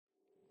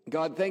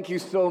God, thank you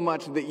so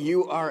much that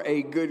you are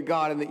a good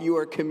God and that you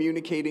are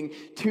communicating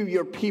to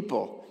your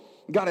people.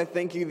 God, I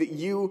thank you that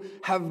you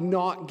have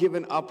not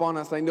given up on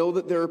us. I know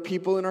that there are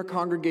people in our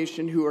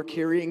congregation who are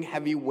carrying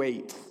heavy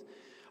weights.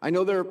 I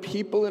know there are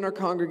people in our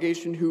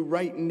congregation who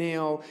right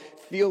now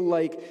feel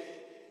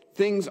like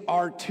things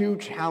are too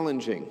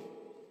challenging.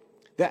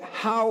 That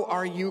how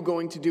are you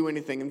going to do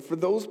anything? And for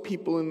those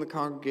people in the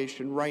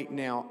congregation right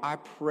now, I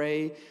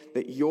pray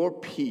that your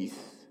peace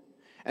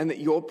and that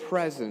your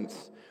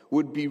presence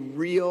would be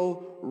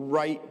real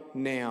right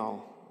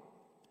now.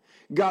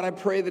 God, I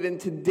pray that in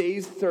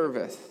today's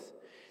service,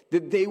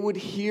 that they would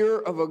hear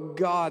of a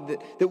God,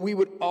 that we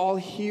would all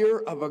hear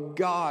of a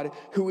God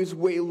who is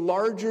way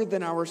larger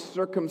than our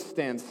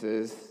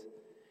circumstances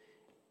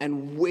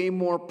and way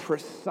more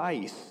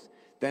precise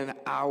than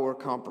our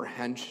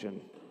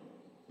comprehension.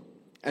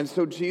 And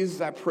so,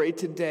 Jesus, I pray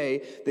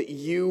today that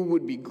you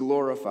would be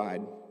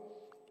glorified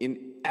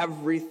in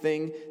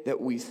everything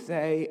that we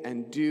say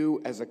and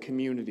do as a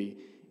community.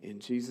 In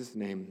Jesus'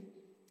 name,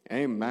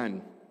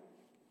 amen.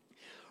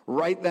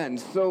 Right then,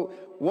 so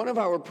one of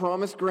our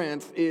promise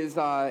grants is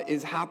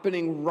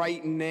happening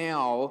right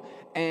now,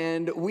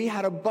 and we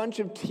had a bunch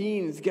of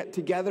teens get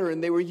together,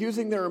 and they were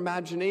using their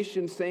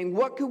imagination saying,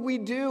 what could we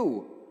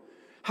do?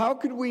 How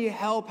could we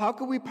help? How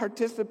could we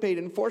participate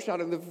in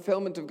foreshadowing the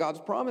fulfillment of God's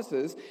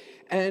promises?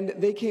 And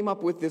they came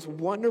up with this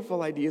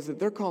wonderful idea that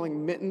they're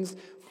calling Mittens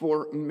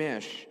for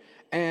Mish.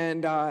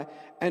 And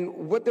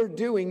what they're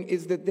doing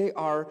is that they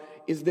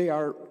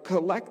are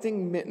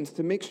collecting mittens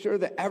to make sure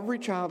that every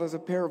child has a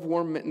pair of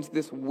warm mittens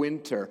this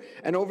winter.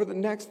 And over the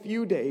next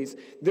few days,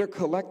 they're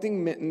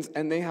collecting mittens,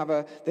 and they have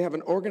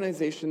an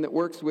organization that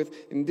works with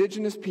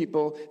Indigenous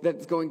people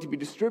that's going to be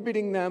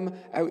distributing them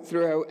out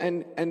throughout.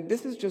 And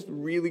this is just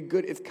really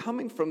good. It's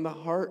coming from the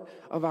heart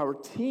of our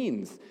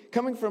teens,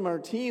 coming from our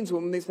teens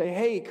when they say,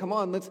 "Hey, come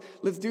on,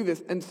 let's do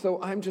this." And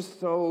so I'm just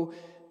so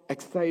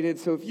excited.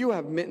 So if you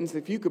have mittens,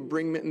 if you could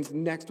bring mittens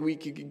next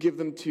week, you could give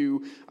them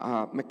to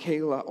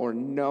Michaela or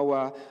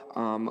Noah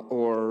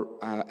or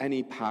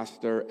any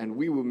pastor, and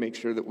we will make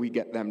sure that we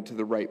get them to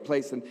the right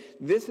place. And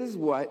this is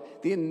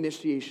what the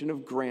initiation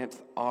of grants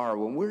are.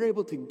 When we're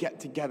able to get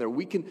together,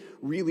 we can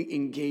really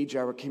engage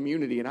our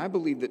community. And I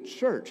believe that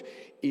church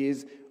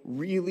is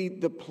really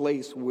the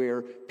place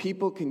where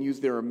people can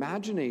use their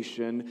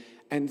imagination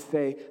and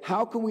say,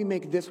 how can we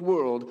make this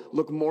world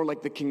look more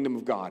like the kingdom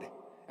of God?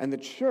 And the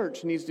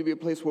church needs to be a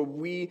place where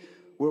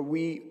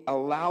we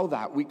allow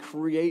that. We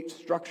create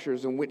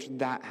structures in which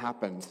that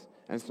happens.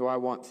 And so I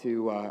want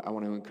to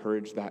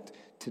encourage that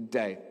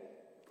today.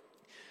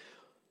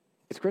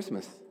 It's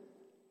Christmas.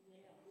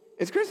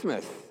 It's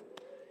Christmas.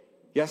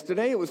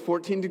 Yesterday it was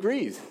 14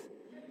 degrees.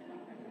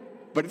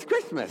 But it's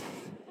Christmas.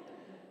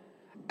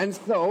 And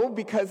so,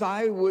 because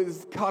I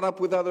was caught up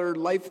with other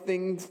life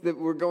things that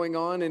were going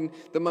on in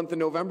the month of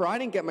November, I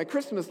didn't get my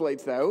Christmas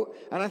lights out.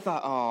 And I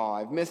thought, oh,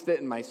 I've missed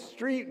it in my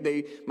street.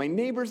 My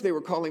neighbors, they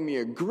were calling me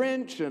a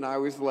Grinch. And I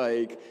was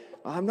like,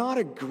 I'm not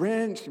a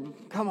Grinch.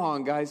 Come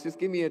on, guys, just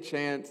give me a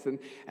chance.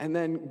 And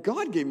then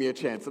God gave me a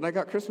chance. And I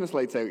got Christmas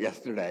lights out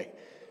yesterday.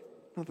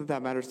 Not that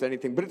that matters to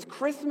anything, but it's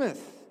Christmas.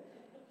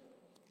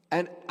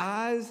 And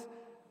as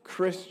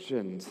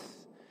Christians,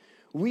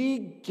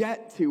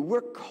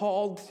 we're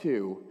called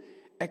to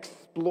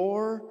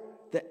explore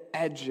the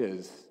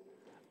edges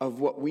of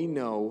what we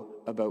know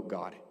about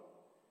God.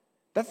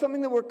 That's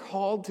something that we're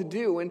called to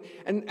do.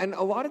 And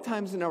a lot of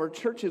times in our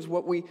churches,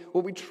 what we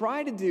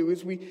try to do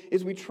is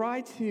we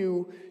try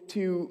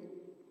to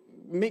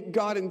make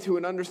God into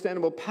an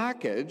understandable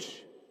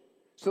package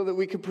so that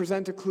we can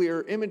present a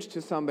clear image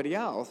to somebody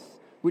else,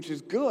 which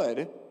is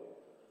good.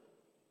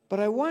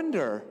 But I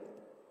wonder,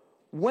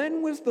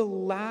 when was the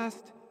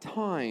last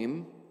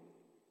time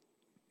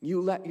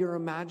you let your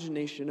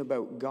imagination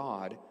about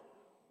God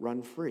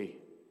run free?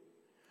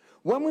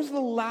 When was the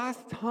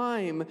last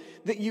time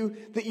that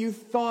you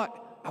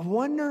thought, I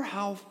wonder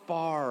how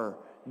far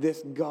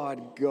this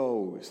God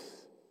goes?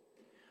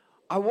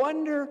 I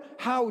wonder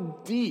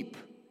how deep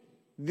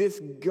this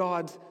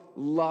God's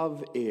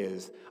love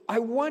is. I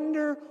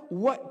wonder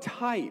what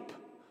type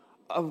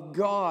of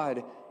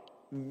God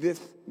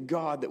this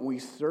God that we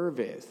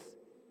serve is.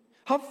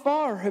 How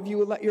far have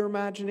you let your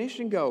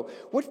imagination go?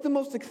 What's the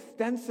most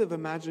extensive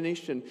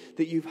imagination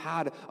that you've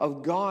had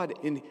of God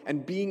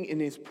and being in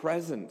His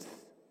presence?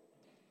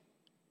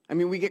 I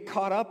mean, we get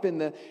caught up in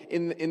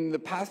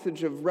the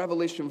passage of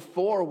Revelation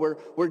 4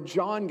 where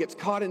John gets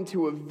caught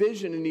into a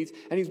vision and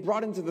he's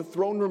brought into the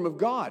throne room of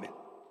God.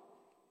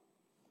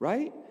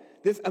 Right?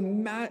 This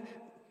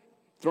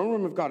throne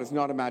room of God is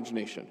not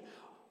imagination.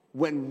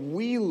 When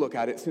we look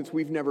at it, since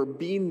we've never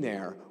been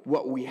there,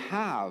 what we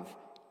have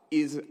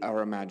is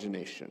our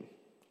imagination.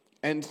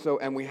 And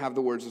we have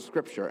the words of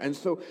Scripture. And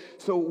so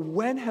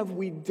when have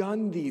we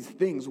done these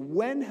things?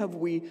 When have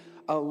we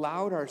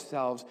allowed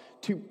ourselves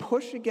to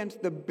push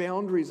against the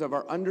boundaries of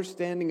our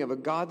understanding of a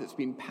God that's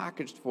been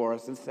packaged for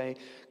us and say,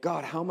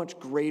 God, how much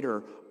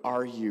greater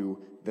are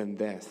you than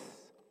this?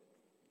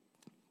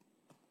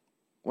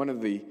 One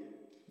of the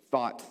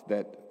thought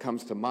that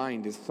comes to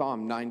mind is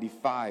Psalm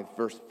 95,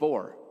 verse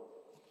 4.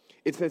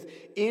 It says,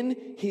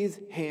 "In his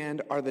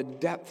hand are the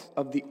depths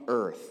of the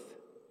earth.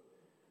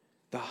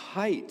 The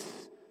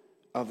heights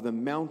of the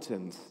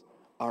mountains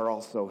are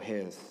also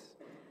his."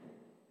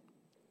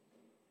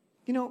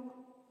 You know,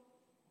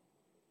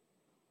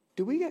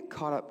 do we get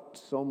caught up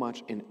so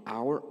much in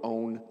our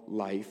own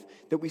life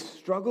that we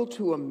struggle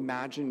to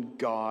imagine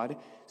God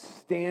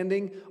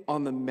standing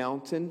on the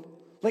mountain,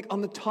 like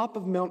on the top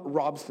of Mount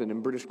Robson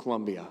in British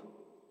Columbia?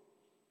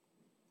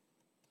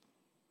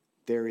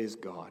 There is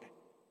God.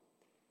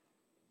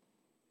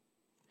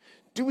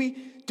 Do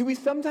we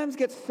sometimes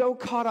get so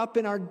caught up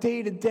in our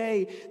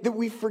day-to-day that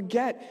we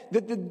forget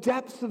that the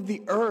depths of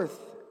the earth,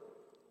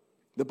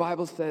 the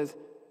Bible says,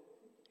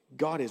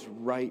 God is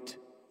right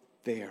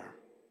there.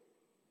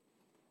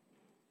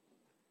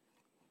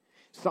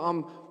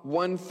 Psalm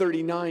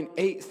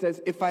 139:8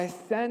 says, "If I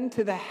ascend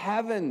to the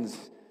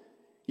heavens,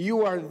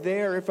 you are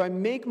there. If I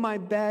make my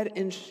bed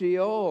in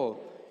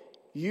Sheol,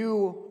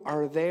 you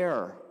are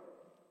there."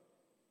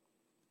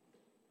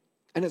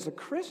 And as a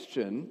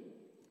Christian,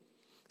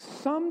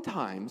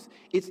 sometimes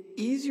it's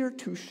easier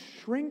to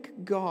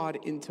shrink God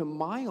into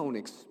my own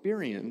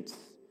experience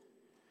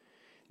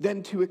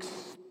than to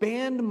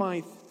expand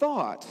my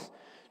thoughts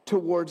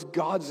towards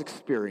God's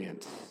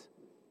experience.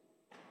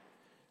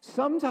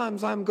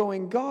 Sometimes I'm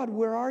going, "God,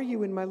 where are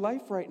you in my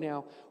life right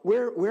now?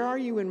 Where are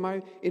you in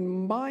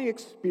my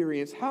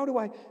experience? How do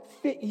I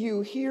fit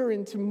you here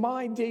into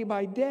my day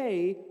by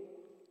day?"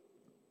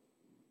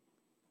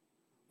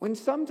 When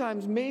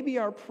sometimes maybe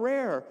our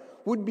prayer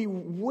would be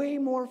way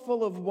more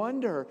full of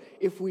wonder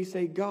if we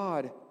say,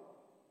 "God,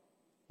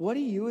 what are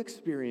you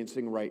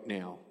experiencing right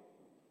now?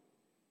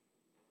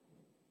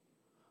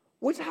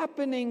 What's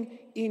happening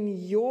in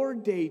your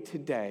day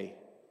today?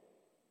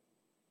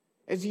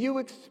 As you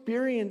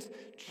experience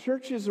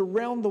churches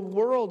around the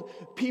world,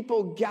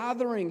 people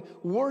gathering,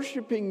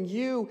 worshiping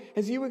you,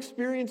 as you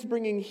experience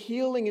bringing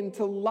healing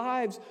into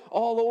lives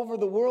all over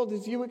the world,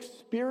 as you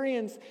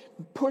experience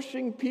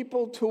pushing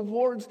people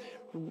towards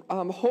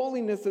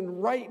holiness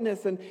and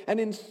rightness and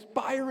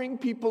inspiring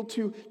people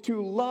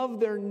to love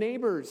their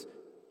neighbors.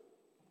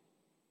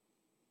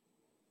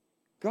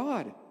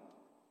 God,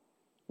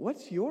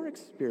 what's your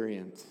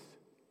experience?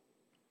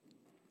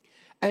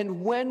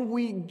 And when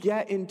we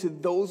get into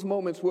those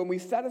moments, when we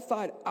set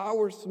aside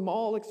our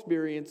small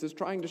experiences,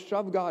 trying to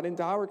shove God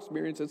into our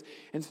experiences,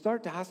 and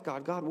start to ask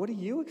God, "God, what are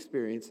you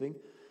experiencing?"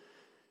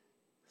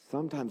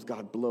 Sometimes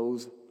God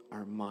blows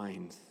our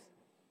minds.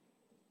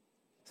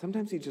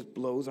 Sometimes he just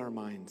blows our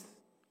minds.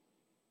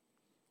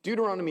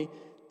 Deuteronomy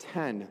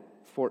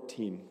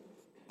 10:14.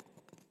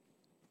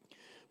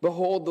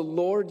 "Behold, the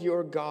Lord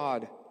your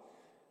God,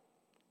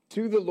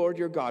 to the Lord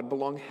your God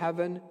belong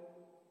heaven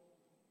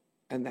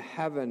and the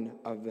heaven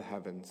of the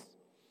heavens,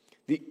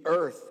 the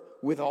earth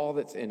with all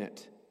that's in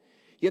it.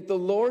 Yet the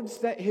Lord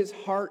set his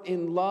heart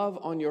in love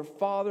on your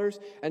fathers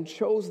and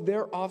chose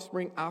their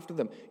offspring after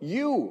them,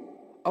 you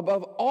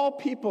above all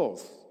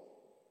peoples,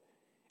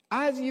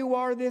 as you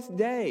are this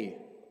day."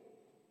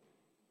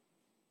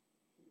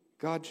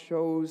 God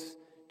chose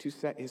to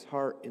set his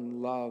heart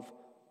in love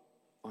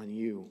on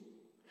you.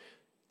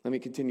 Let me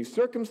continue.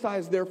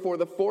 "Circumcise, therefore,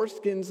 the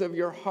foreskins of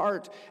your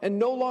heart, and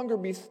no longer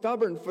be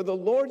stubborn, for the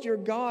Lord your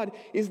God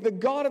is the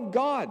God of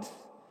gods,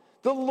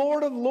 the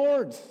Lord of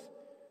lords,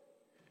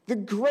 the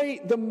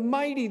great, the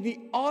mighty, the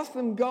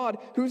awesome God,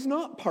 who's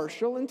not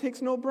partial and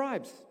takes no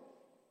bribes.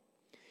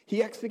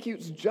 He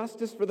executes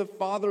justice for the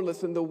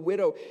fatherless and the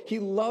widow. He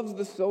loves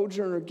the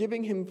sojourner,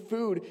 giving him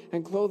food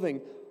and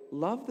clothing.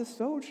 Love the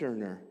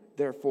sojourner,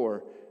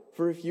 therefore,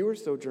 for if you are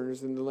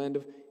sojourners in the land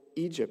of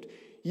Egypt,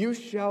 you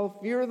shall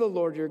fear the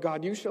Lord your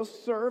God. You shall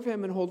serve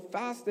him and hold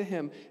fast to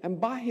him,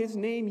 and by his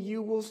name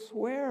you will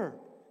swear.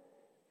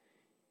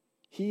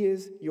 He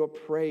is your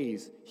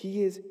praise.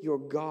 He is your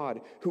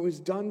God, who has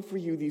done for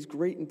you these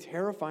great and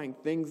terrifying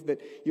things that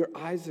your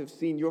eyes have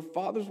seen. Your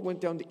fathers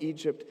went down to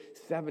Egypt,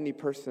 70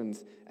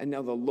 persons, and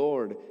now the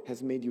Lord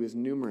has made you as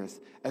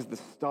numerous as the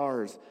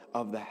stars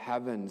of the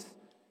heavens."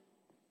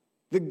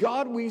 The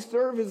God we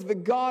serve is the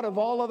God of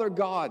all other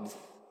gods,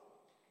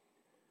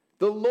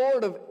 the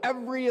Lord of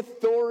every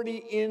authority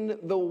in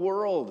the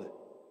world,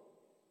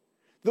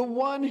 the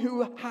one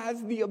who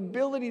has the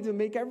ability to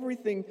make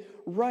everything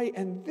right.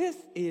 And this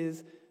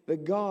is the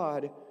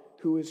God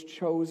who has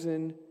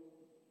chosen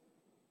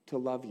to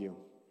love you.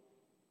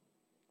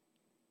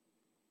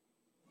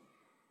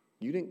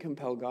 You didn't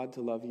compel God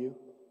to love you.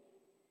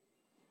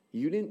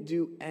 You didn't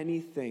do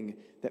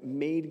anything that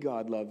made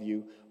God love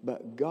you,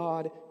 but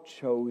God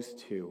chose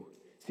to.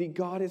 See,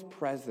 God is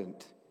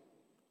present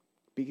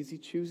because he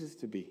chooses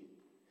to be.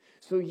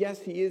 So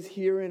yes, he is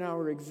here in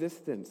our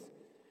existence.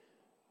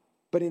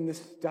 But in the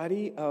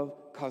study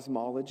of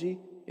cosmology,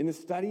 in the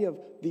study of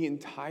the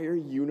entire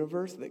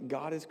universe that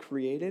God has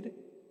created,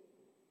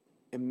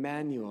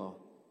 Emmanuel,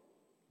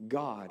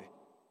 God,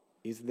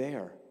 is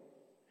there.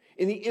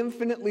 In the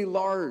infinitely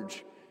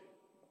large,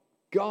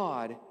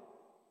 God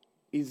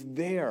is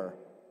there.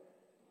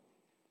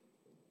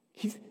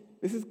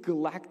 This is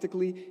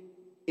galactically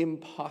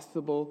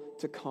impossible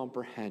to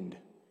comprehend.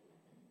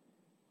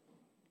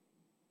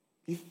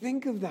 You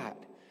think of that.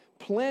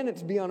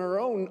 Planets beyond our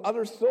own,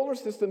 other solar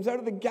systems, out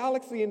of the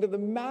galaxy into the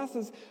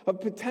masses of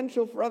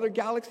potential for other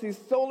galaxies,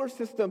 solar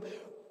system,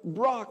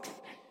 rocks,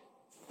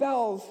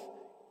 cells,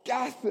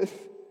 gases,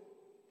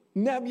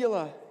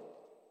 nebula.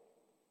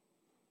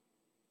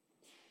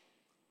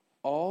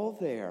 All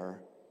there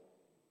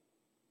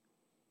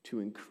to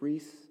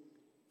increase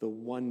the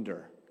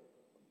wonder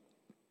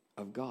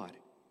of God.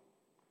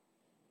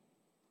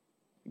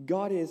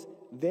 God is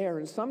there.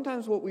 And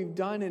sometimes what we've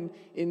done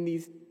in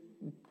these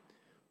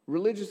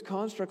religious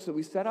constructs that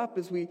we set up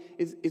is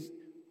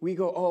we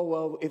go, oh,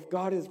 well, if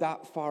God is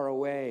that far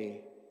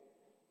away,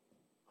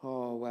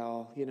 oh,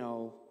 well,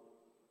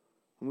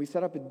 and we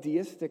set up a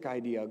deistic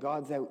idea,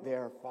 God's out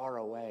there far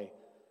away.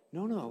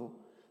 No.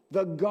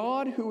 The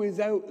God who is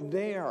out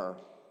there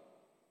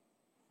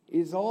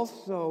is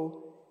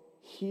also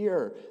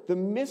here. The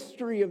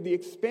mystery of the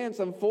expanse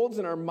unfolds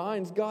in our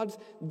minds. God's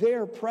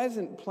there,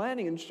 present,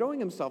 planning, and showing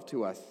himself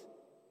to us.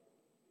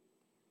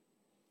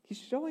 He's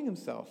showing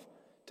himself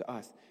to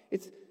us.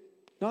 It's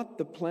not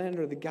the planet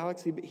or the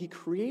galaxy, but he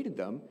created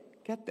them.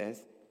 Get this.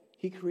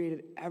 He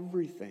created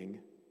everything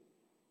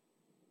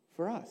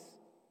for us,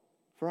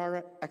 for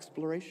our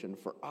exploration,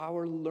 for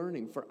our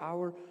learning, for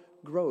our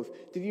growth.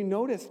 Did you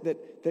notice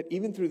that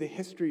even through the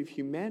history of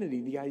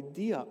humanity, the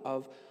idea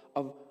of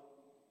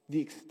the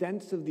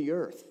extents of the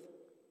earth,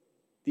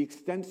 the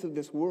extents of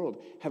this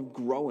world have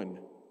grown?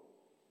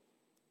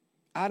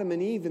 Adam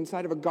and Eve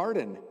inside of a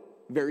garden,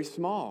 very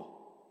small.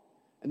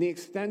 And the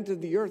extent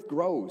of the earth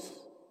grows.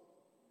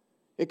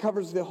 It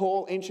covers the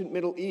whole ancient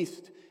Middle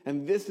East.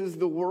 And this is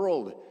the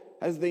world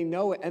as they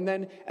know it. And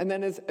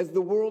then as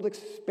the world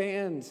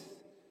expands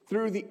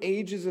through the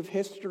ages of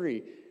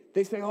history,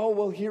 they say, oh,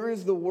 well, here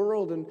is the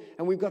world. And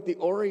we've got the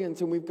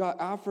Orient, and we've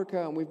got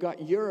Africa, and we've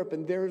got Europe,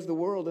 and there's the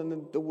world. And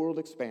then the world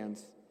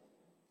expands.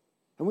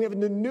 And we have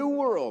the new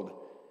world.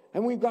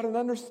 And we've got an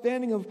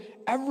understanding of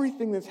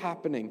everything that's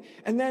happening.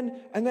 And then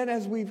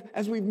as we've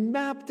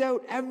mapped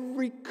out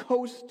every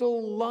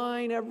coastal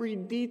line, every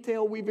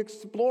detail, we've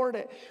explored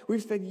it.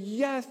 We've said,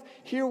 yes,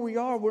 here we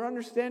are. We're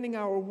understanding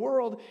our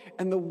world.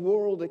 And the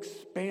world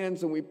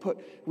expands, and we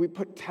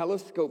put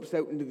telescopes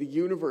out into the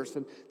universe,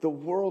 and the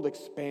world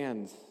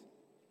expands.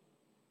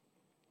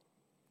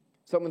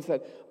 Someone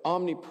said,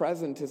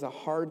 omnipresent is a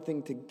hard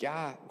thing to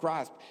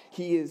grasp.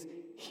 He is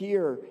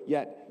here,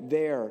 yet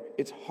there.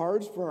 It's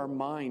hard for our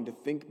mind to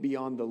think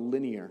beyond the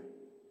linear.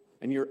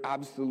 And you're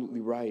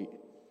absolutely right.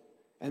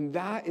 And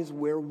that is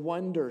where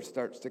wonder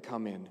starts to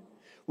come in.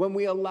 When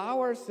we allow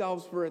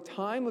ourselves for a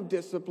time of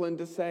discipline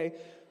to say,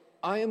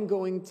 I am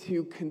going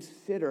to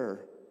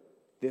consider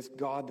this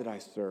God that I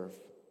serve,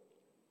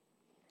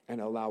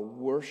 and allow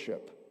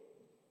worship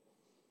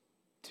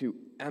to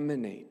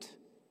emanate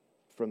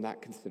from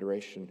that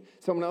consideration.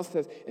 Someone else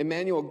says,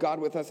 Emmanuel, God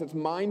with us, it's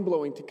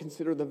mind-blowing to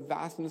consider the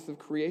vastness of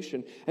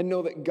creation and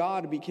know that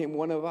God became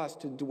one of us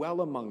to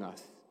dwell among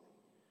us.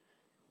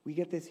 We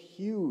get this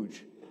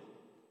huge,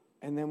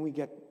 and then we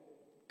get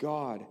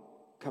God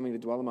coming to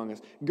dwell among us.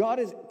 God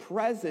is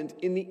present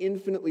in the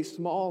infinitely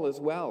small as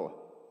well.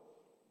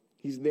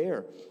 He's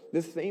there.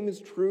 The same is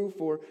true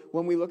for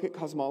when we look at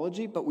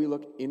cosmology, but we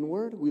look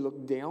inward, we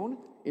look down,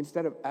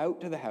 instead of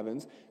out to the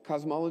heavens.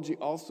 Cosmology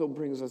also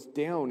brings us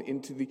down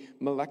into the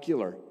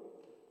molecular,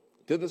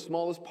 to the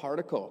smallest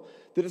particle.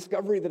 The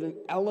discovery that an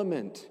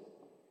element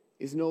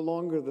is no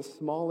longer the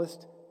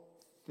smallest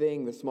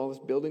thing, the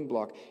smallest building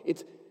block.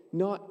 It's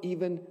not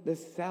even the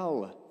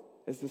cell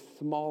as the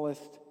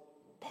smallest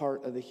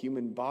part of the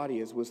human body,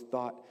 as was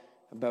thought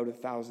about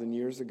 1,000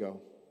 years ago.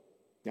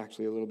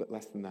 Actually, a little bit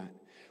less than that.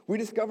 We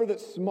discover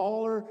that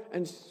smaller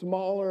and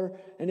smaller,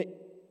 and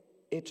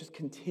it just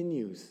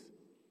continues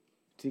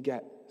to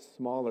get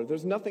smaller.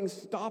 There's nothing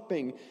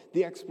stopping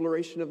the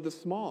exploration of the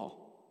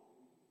small.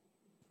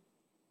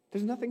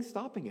 There's nothing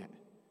stopping it.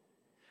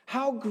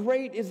 How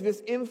great is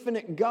this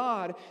infinite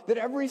God that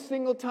every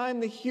single time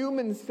the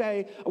humans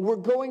say, we're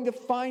going to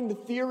find the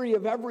theory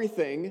of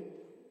everything,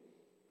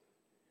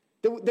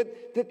 that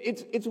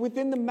it's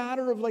within the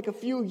matter of like a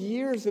few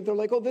years that they're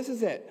like, oh, this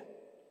is it.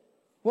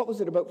 What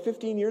was it, about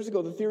 15 years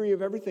ago, the theory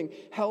of everything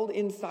held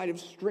inside of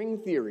string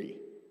theory.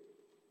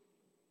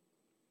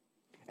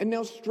 And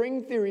now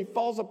string theory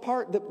falls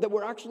apart, that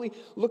we're actually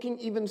looking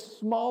even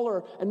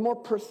smaller and more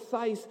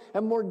precise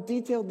and more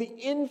detailed. The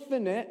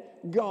infinite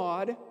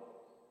God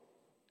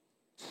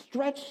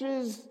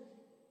stretches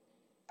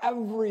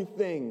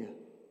everything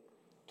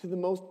to the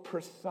most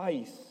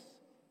precise.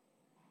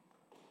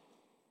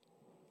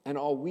 And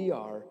all we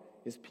are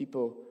is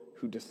people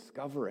who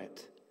discover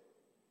it.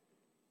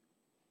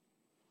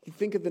 You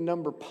think of the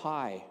number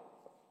pi.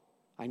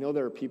 I know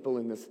there are people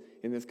in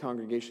this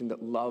congregation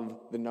that love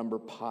the number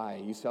pi.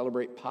 You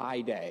celebrate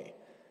Pi Day.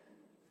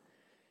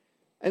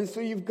 And so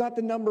you've got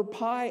the number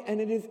pi,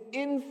 and it is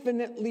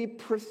infinitely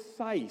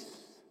precise.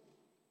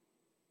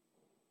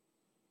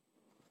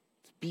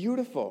 It's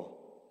beautiful.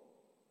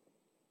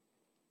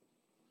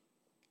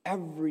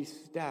 Every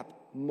step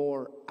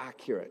more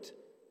accurate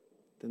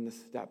than the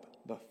step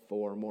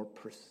before, more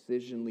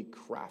precisionally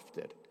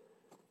crafted.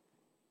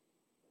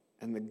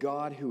 And the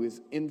God who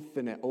is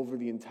infinite over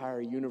the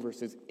entire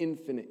universe is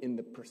infinite in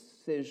the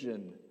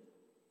precision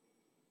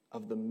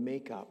of the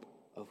makeup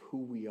of who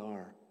we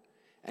are.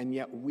 And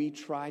yet we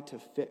try to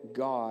fit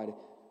God.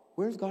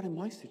 Where's God in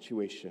my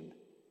situation?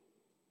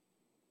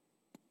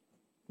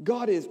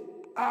 God is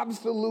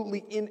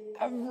absolutely in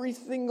every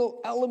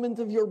single element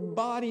of your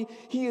body.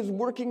 He is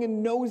working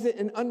and knows it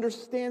and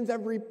understands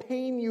every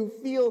pain you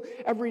feel,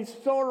 every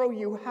sorrow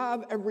you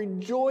have, every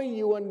joy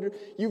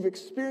you've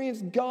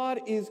experienced.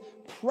 God is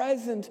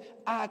present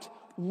at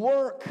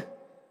work.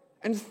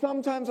 And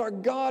sometimes our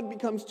God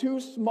becomes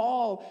too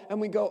small and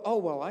we go, oh,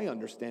 well, I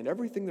understand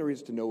everything there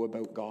is to know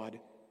about God.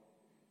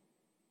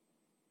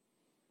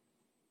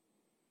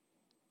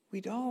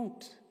 We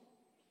don't.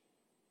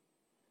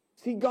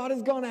 See, God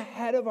has gone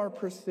ahead of our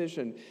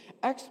precision.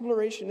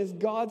 Exploration is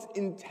God's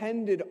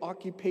intended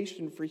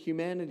occupation for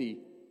humanity.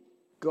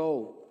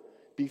 Go,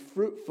 be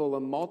fruitful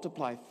and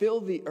multiply,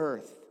 fill the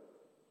earth.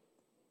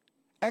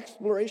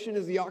 Exploration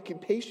is the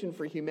occupation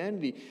for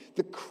humanity,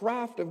 the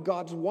craft of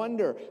God's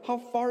wonder. How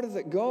far does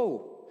it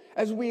go?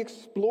 As we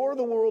explore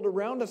the world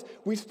around us,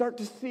 we start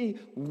to see,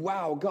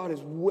 wow, God is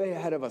way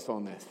ahead of us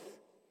on this.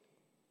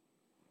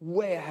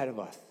 Way ahead of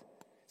us.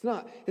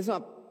 It's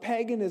not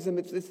paganism.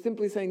 It's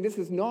simply saying this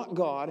is not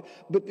God,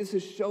 but this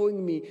is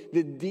showing me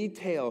the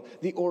detail,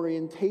 the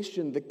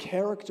orientation, the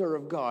character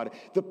of God,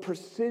 the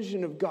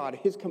precision of God,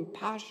 his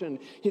compassion,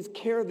 his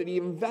care that he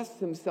invests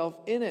himself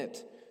in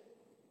it.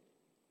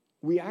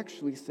 We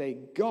actually say,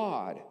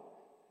 God,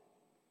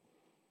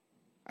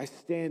 I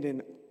stand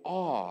in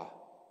awe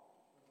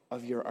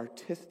of your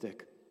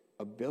artistic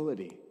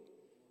ability.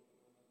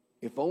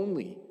 If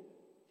only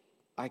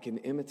I can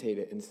imitate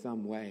it in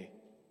some way.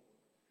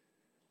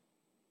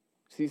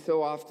 See,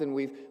 so often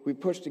we've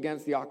pushed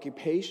against the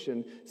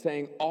occupation,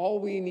 saying all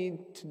we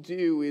need to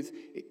do is,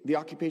 the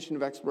occupation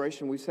of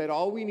exploration, we've said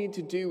all we need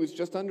to do is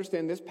just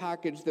understand this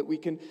package that we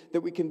can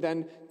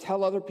then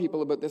tell other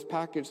people about this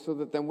package so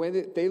that then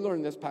when they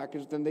learn this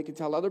package, then they can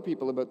tell other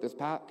people about this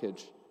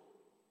package.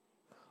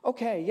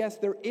 Okay, yes,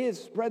 there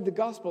is spread the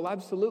gospel,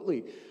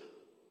 absolutely.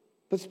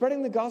 But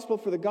spreading the gospel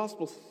for the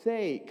gospel's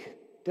sake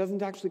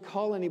doesn't actually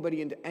call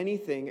anybody into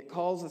anything. It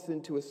calls us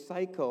into a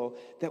cycle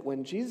that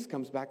when Jesus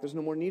comes back, there's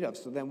no more need of.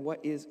 So then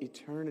what is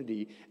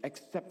eternity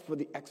except for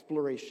the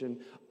exploration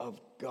of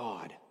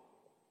God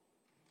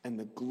and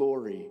the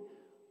glory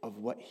of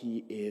what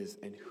he is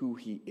and who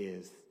he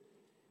is?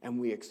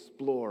 And we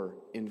explore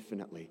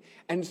infinitely.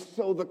 And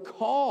so the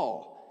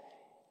call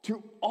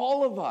to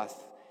all of us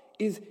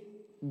is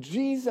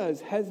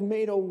Jesus has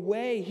made a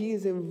way. He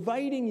is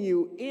inviting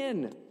you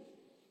in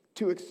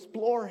to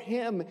explore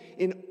him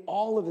in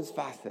all of his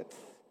facets,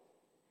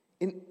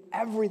 in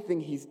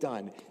everything he's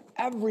done,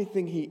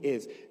 everything he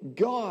is.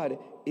 God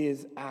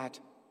is at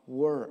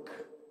work.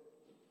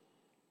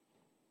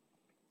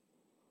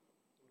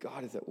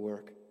 God is at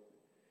work.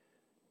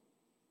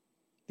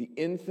 The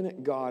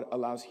infinite God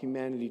allows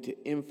humanity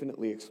to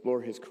infinitely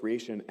explore his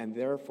creation and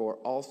therefore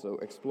also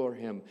explore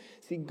him.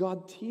 See,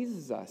 God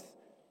teases us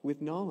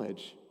with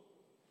knowledge.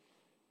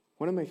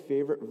 One of my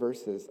favorite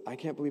verses, I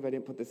can't believe I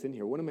didn't put this in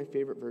here. One of my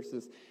favorite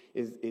verses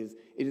is it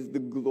is the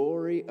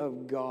glory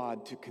of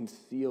God to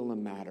conceal a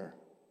matter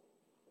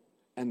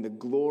and the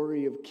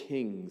glory of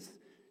kings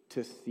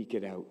to seek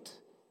it out.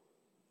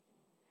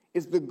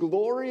 It's the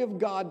glory of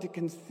God to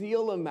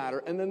conceal a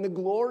matter and then the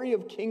glory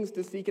of kings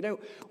to seek it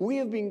out. We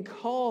have been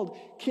called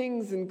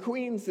kings and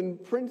queens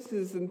and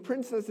princes and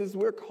princesses.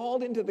 We're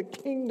called into the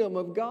kingdom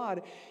of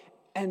God.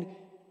 And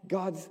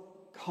God's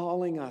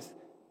calling us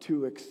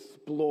to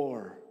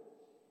explore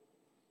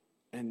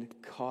and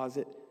cause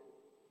it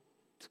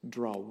to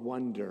draw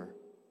wonder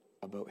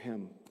about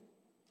him.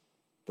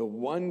 The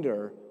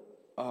wonder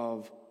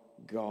of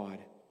God.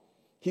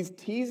 He's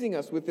teasing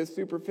us with this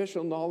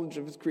superficial knowledge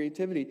of his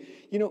creativity.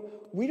 You know,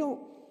 we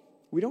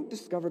don't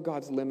discover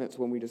God's limits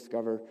when we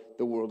discover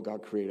the world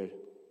God created.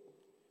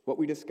 What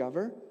we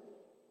discover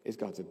is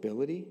God's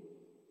ability,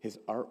 his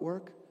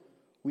artwork.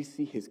 We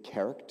see his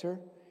character,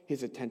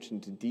 his attention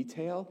to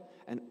detail,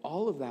 and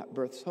all of that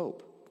births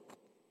hope.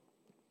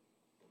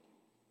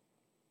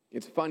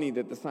 It's funny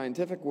that the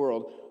scientific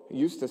world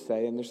used to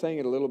say, and they're saying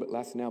it a little bit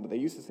less now, but they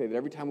used to say that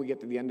every time we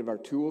get to the end of our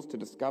tools to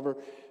discover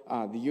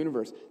the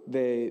universe,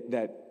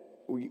 that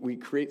we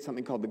create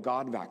something called the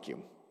God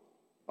vacuum.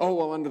 Oh,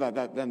 well, under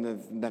that then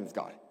it's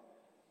God.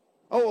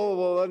 Oh,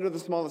 well, under the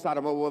smallest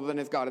atom, oh, well, then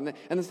it's God.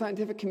 And the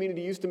scientific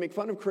community used to make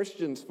fun of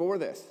Christians for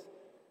this.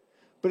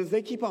 But as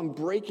they keep on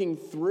breaking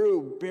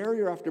through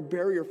barrier after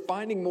barrier,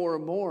 finding more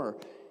and more,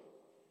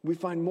 we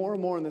find more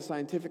and more in the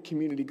scientific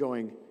community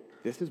going,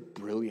 this is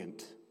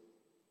brilliant.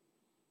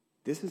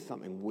 This is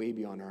something way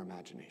beyond our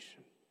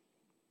imagination.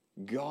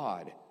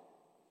 God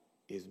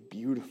is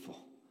beautiful.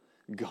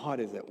 God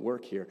is at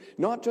work here.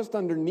 Not just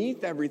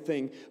underneath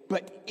everything,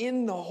 but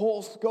in the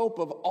whole scope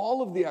of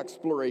all of the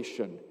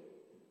exploration.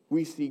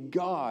 We see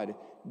God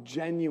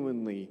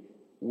genuinely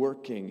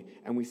working,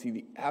 and we see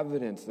the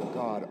evidence of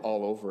God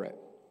all over it.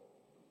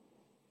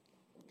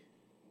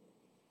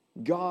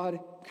 God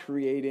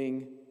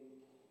creating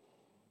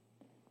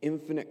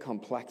infinite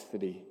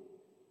complexity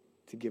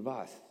to give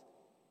us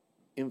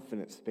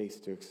infinite space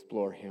to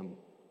explore him.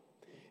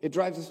 It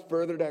drives us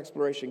further to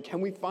exploration.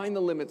 Can we find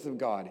the limits of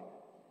God?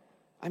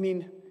 I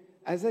mean,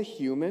 as a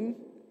human,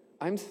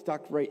 I'm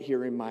stuck right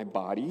here in my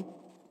body.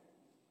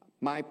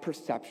 My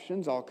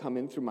perceptions all come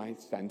in through my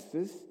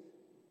senses,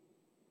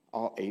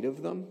 all 8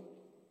 of them.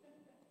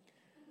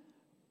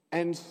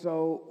 And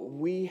so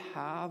we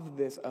have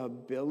this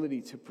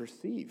ability to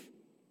perceive.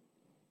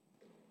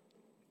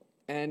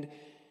 And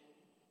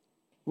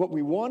what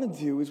we want to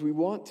do is we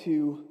want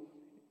to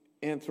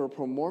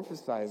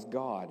anthropomorphize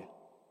God.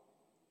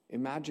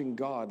 Imagine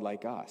God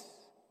like us.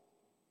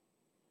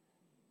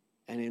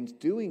 And in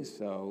doing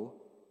so,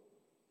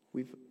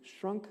 we've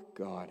shrunk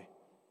God.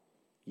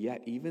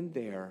 Yet even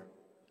there,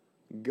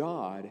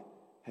 God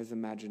has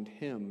imagined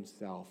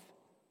himself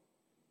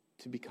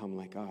to become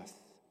like us.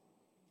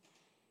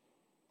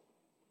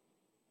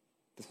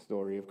 The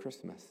story of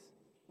Christmas.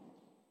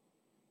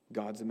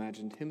 God's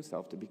imagined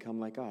himself to become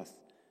like us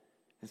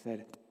and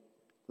said,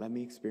 let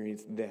me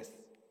experience this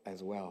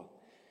as well.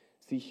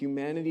 See,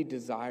 humanity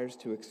desires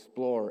to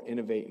explore,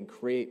 innovate, and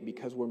create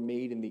because we're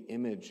made in the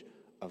image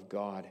of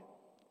God.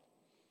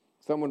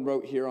 Someone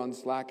wrote here on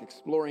Slack,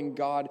 exploring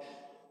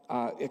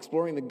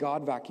the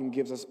God vacuum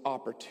gives us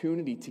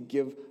opportunity to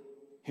give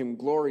him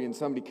glory, and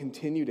somebody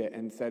continued it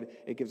and said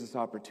it gives us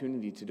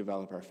opportunity to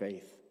develop our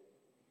faith.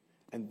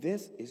 And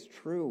this is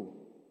true.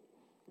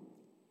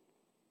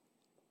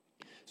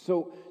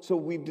 So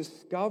we've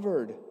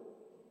discovered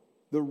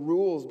the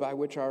rules by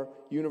which our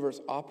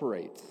universe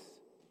operates.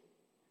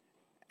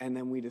 And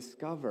then we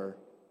discover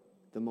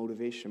the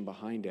motivation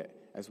behind it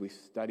as we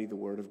study the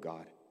Word of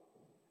God,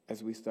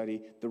 as we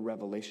study the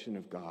revelation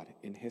of God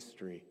in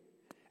history.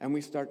 And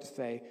we start to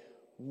say,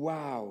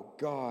 wow,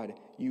 God,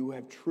 you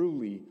have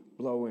truly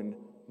blown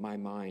my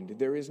mind.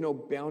 There is no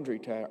boundary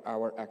to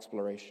our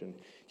exploration.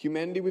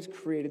 Humanity was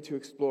created to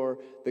explore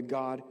the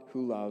God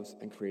who loves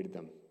and created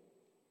them.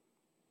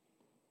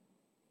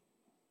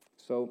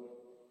 So,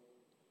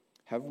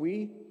 have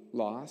we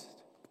lost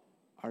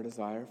our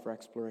desire for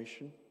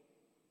exploration?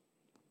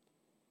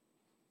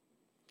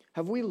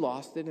 Have we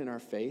lost it in our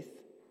faith?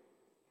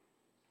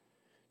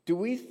 Do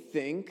we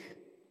think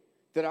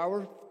that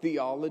our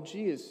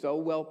theology is so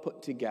well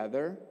put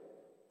together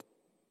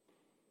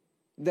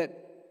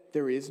that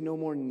there is no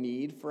more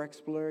need for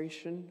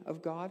exploration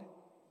of God?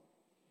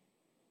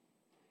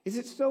 Is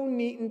it so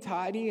neat and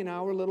tidy in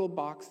our little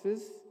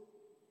boxes?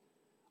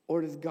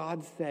 Or does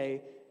God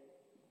say,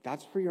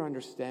 that's for your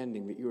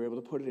understanding that you were able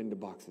to put it into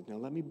boxes. Now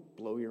let me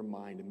blow your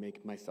mind and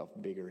make myself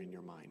bigger in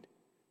your mind.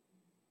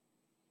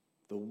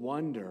 The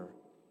wonder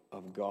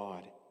of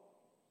God.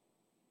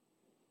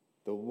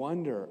 The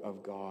wonder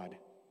of God.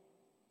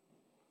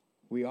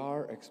 We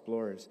are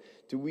explorers.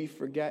 Do we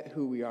forget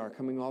who we are?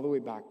 Coming all the way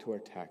back to our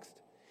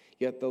text.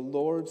 Yet the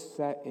Lord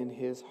set in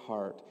his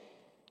heart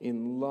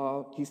in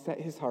love. He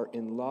set his heart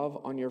in love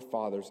on your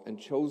fathers and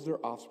chose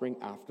their offspring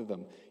after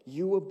them.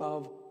 You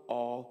above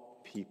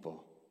all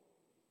people.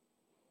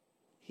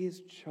 He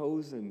has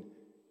chosen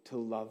to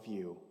love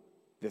you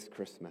this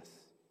Christmas.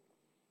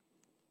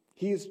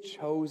 He has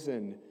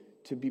chosen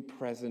to be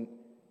present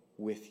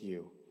with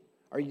you.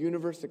 Our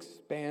universe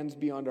expands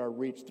beyond our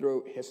reach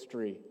throughout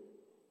history.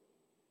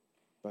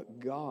 But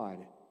God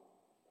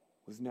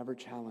was never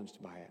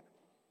challenged by it.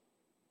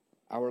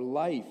 Our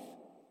life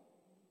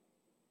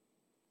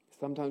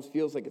sometimes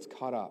feels like it's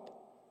caught up.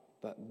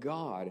 But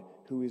God,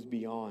 who is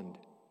beyond,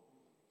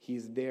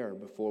 he's there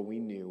before we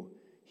knew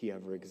he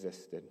ever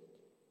existed.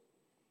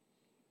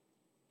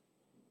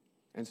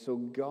 And so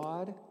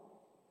God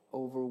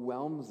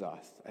overwhelms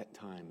us at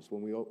times.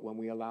 When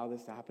we allow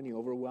this to happen, he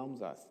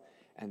overwhelms us.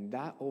 And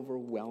that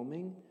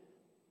overwhelming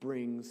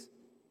brings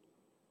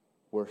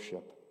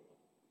worship.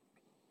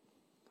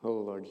 Oh,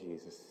 Lord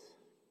Jesus,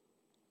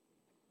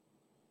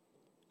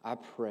 I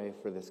pray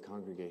for this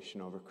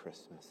congregation over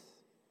Christmas.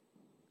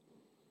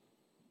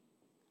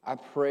 I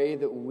pray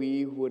that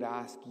we would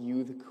ask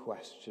you the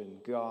question,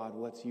 God,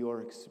 what's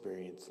your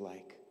experience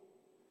like?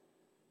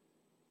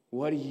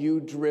 What are you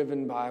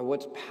driven by?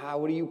 What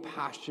are you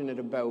passionate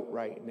about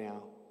right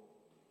now?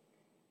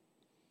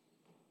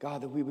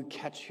 God, that we would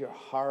catch your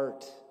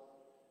heart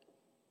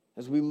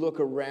as we look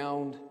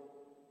around,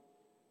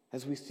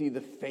 as we see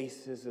the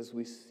faces, as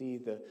we see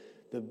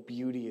the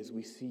beauty, as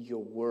we see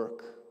your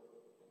work.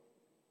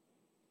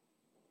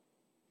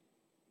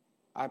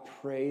 I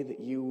pray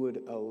that you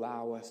would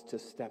allow us to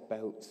step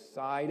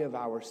outside of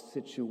our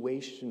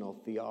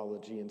situational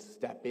theology and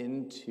step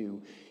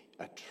into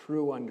a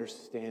true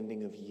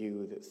understanding of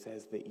you that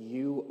says that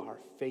you are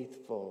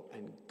faithful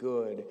and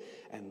good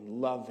and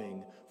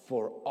loving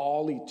for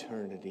all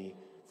eternity,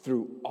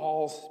 through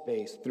all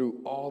space, through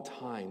all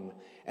time,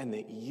 and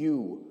that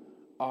you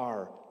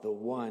are the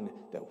one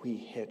that we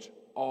hitch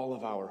all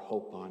of our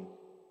hope on.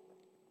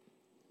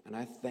 And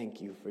I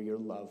thank you for your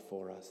love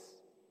for us.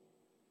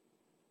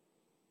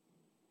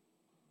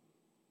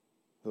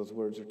 Those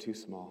words are too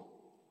small.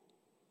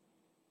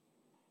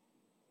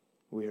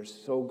 We are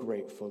so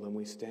grateful, and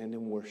we stand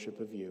in worship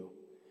of you.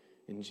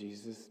 In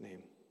Jesus'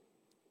 name,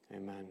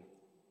 amen.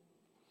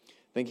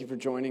 Thank you for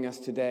joining us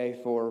today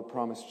for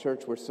Promise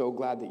Church. We're so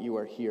glad that you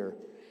are here.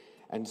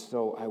 And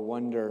so I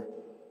wonder,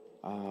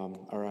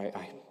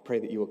 I pray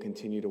that you will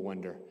continue to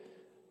wonder.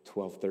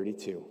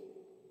 12:32.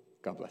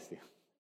 God bless you.